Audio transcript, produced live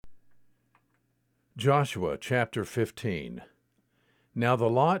Joshua chapter 15. Now the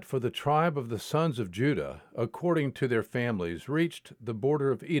lot for the tribe of the sons of Judah, according to their families, reached the border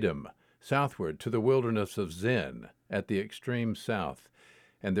of Edom, southward to the wilderness of Zin, at the extreme south.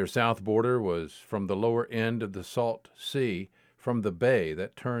 And their south border was from the lower end of the Salt Sea, from the bay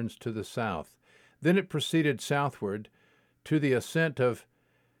that turns to the south. Then it proceeded southward to the ascent of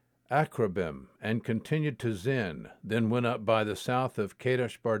Akrabim, and continued to Zin, then went up by the south of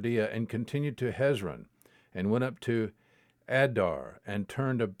Kadesh Barnea, and continued to Hezron, and went up to Adar, and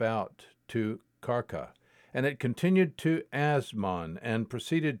turned about to Karka. And it continued to Asmon, and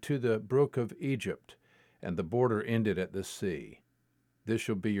proceeded to the brook of Egypt, and the border ended at the sea. This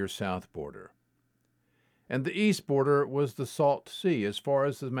shall be your south border. And the east border was the Salt Sea, as far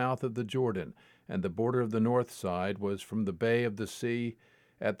as the mouth of the Jordan, and the border of the north side was from the bay of the sea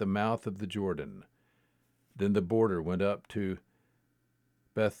at the mouth of the Jordan. Then the border went up to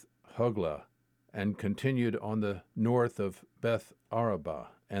Beth Hoglah, and continued on the north of Beth Arabah,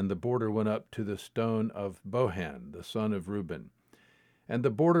 and the border went up to the stone of Bohan, the son of Reuben. And the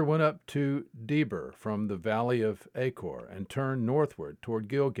border went up to Debir from the valley of Achor, and turned northward toward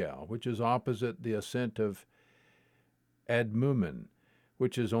Gilgal, which is opposite the ascent of Admumim,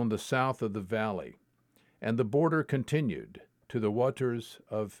 which is on the south of the valley. And the border continued to the waters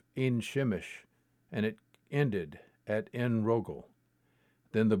of En Shemesh, and it ended at En Rogel.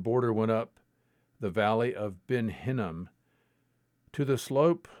 Then the border went up the valley of Ben Hinnom to the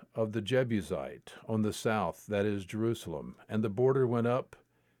slope of the Jebusite on the south, that is Jerusalem. And the border went up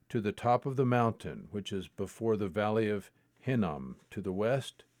to the top of the mountain, which is before the valley of Hinnom, to the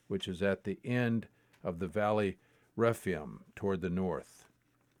west, which is at the end of the valley Rephaim, toward the north.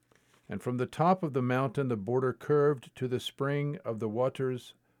 And from the top of the mountain the border curved to the spring of the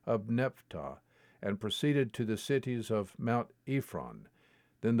waters of Nephthah, and proceeded to the cities of Mount Ephron.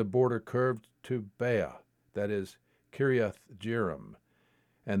 Then the border curved to Baah, that is Kiriath Jearim,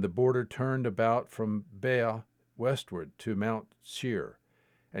 and the border turned about from Baah westward to Mount Seir,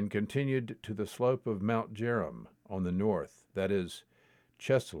 and continued to the slope of Mount Jearim on the north, that is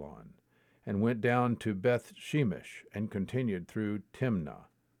Chesalon, and went down to Beth Shemesh, and continued through Timnah.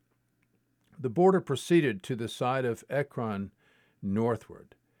 The border proceeded to the side of Ekron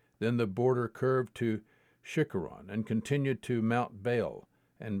northward. Then the border curved to Shikkeron, and continued to Mount Baal,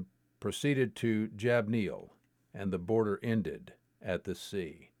 and proceeded to Jabneel, and the border ended at the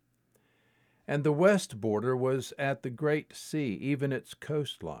sea. And the west border was at the great sea, even its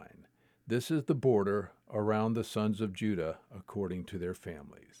coastline. This is the border around the sons of Judah according to their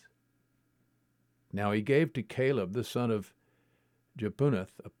families. Now he gave to Caleb the son of Jephunneh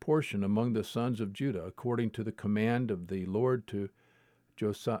a portion among the sons of Judah, according to the command of the Lord to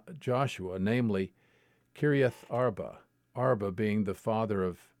Joshua, namely Kiriath Arba, Arba being the father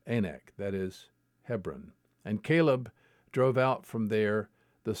of Anak, that is Hebron. And Caleb drove out from there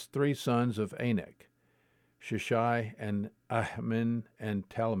the three sons of Anak, Shishai and Ahiman and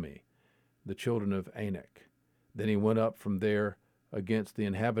Talmi, the children of Anak. Then he went up from there against the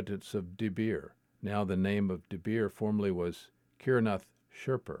inhabitants of Debir. Now the name of Debir formerly was Kiriath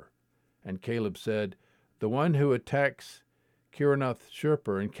Shepher. And Caleb said, the one who attacks Kiriath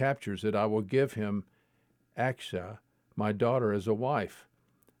Shepher and captures it, I will give him Akshah, my daughter, as a wife.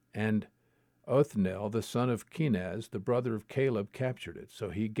 And Othniel, the son of Kenaz, the brother of Caleb, captured it. So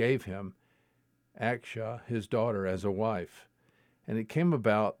he gave him Akshah, his daughter, as a wife. And it came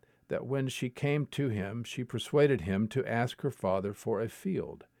about that when she came to him, she persuaded him to ask her father for a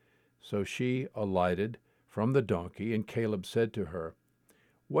field. So she alighted from the donkey, and Caleb said to her,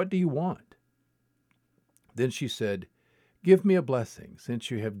 what do you want? Then she said, give me a blessing,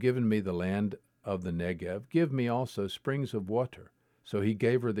 since you have given me the land of the Negev. Give me also springs of water. So he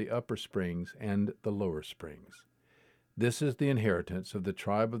gave her the upper springs and the lower springs. This is the inheritance of the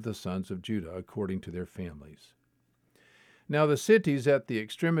tribe of the sons of Judah according to their families. Now the cities at the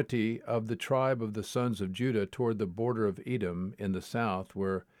extremity of the tribe of the sons of Judah toward the border of Edom in the south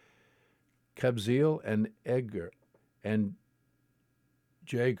were Kabzeel and Eger and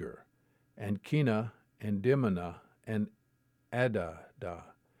Jagur and Kena and Dimnah and Adadah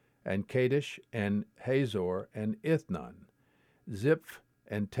and Kadesh and Hazor and Ithnan, Ziph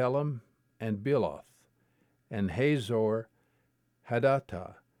and Telem and Bealoth, and Hazor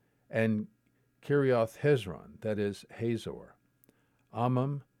Hadattah, and Kiriath Hezron, that is Hazor,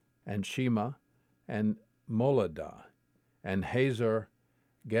 Ammon and Shema, and Moladah, and Hazor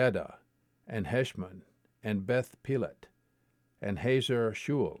Gadah, and Heshmon, and Beth Pelet, and Hazor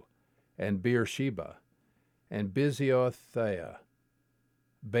Shual, and Beersheba, and Biziothaiah,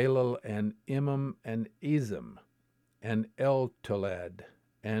 Balal and Imam and Ezim, and El Tolad,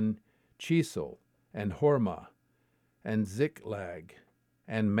 and Chisel, and Hormah, and Ziklag,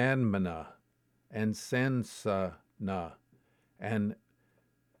 and Manmanah, and Sansannah, and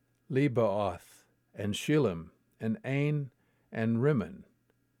Lebaoth, and Shillim, and Ain, and Rimmon,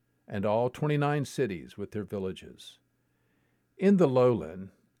 and all 29 cities with their villages. In the lowland,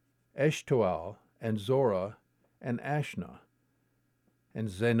 Eshtaol, and Zorah, and Ashna, and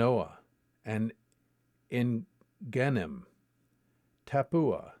Zanoah, and Engannim,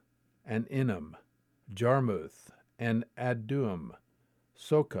 Tappuah, and Enam, Jarmuth, and Adduam,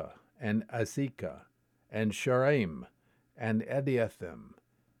 Soka, and Azekah, and Sharaim, and Ediathim,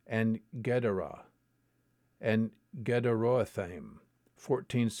 and Gederah, and Gederoathaim,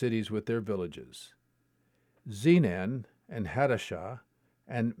 14 cities with their villages. Zenan, and Hadashah,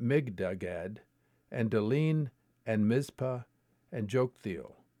 and Migdagad, and Delene, and Mizpah, and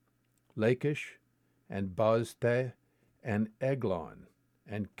Joktheel, Lachish, and Bozteh, and Eglon,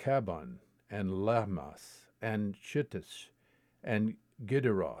 and Kabon, and Lahmas, and Shittish, and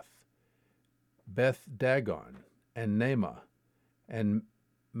Gidderoth, Beth Dagon, and Naamah, and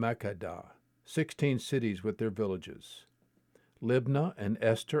Makkedah, 16 cities with their villages. Libnah, and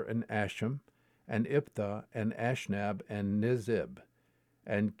Esther, and Asham, and Iptha, and Ashnab, and Nizib,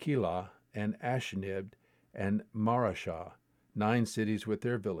 and Keilah, and Ashnib, and Marashah, 9 cities with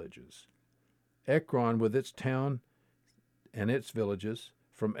their villages. Ekron with its town and its villages,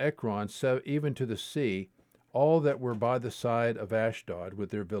 from Ekron even to the sea, all that were by the side of Ashdod with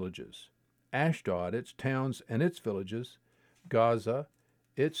their villages. Ashdod, its towns and its villages. Gaza,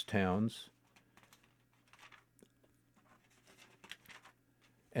 its towns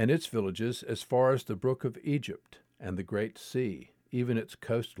and its villages, as far as the brook of Egypt and the great sea, even its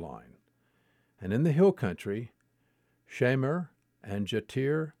coastline. And in the hill country, Shemer, and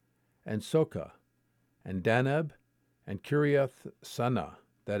Jatir, and Sokah, and Danab, and Kiriath Sanah,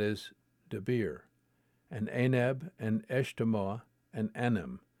 that is, Debir, and Anab, and Eshtemoa, and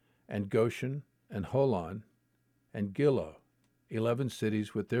Anim, and Goshen, and Holon, and Gilo, 11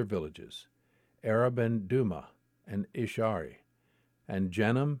 cities with their villages. Arab, and Duma, and Ishari, and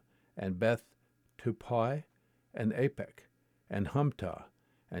Janam, and Beth Tupai, and Apek, and Humtah,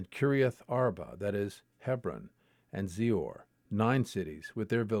 and Kiriath Arba, that is, Hebron, and Zior, 9 cities with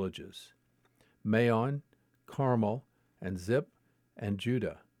their villages. Maon, Carmel, and Zip, and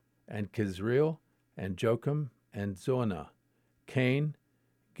Judah, and Kizreel, and Jochim, and Zonah, Cain,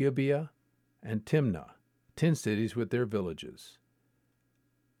 Gibeah, and Timnah, 10 cities with their villages.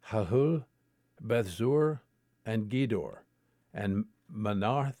 Halhul, Bethzur, and Gedor, and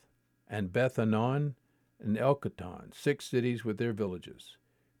Manarth, and Beth-Anon, and Elkatan, 6 cities with their villages.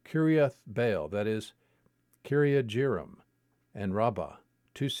 Kiriath Baal, that is, Kiriath-Jearim, and Rabbah,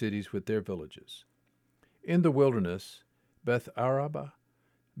 2 cities with their villages. In the wilderness, Beth-Araba,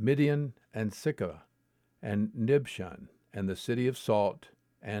 Midian, and Sikah, and Nibshan, and the city of Salt,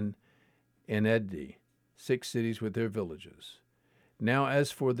 and Enedi, 6 cities with their villages. Now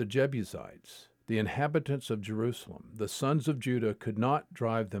as for the Jebusites, the inhabitants of Jerusalem, the sons of Judah could not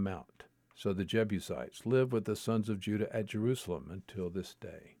drive them out. So the Jebusites live with the sons of Judah at Jerusalem until this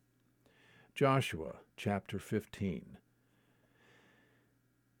day. Joshua chapter 15.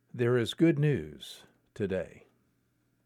 There is good news today.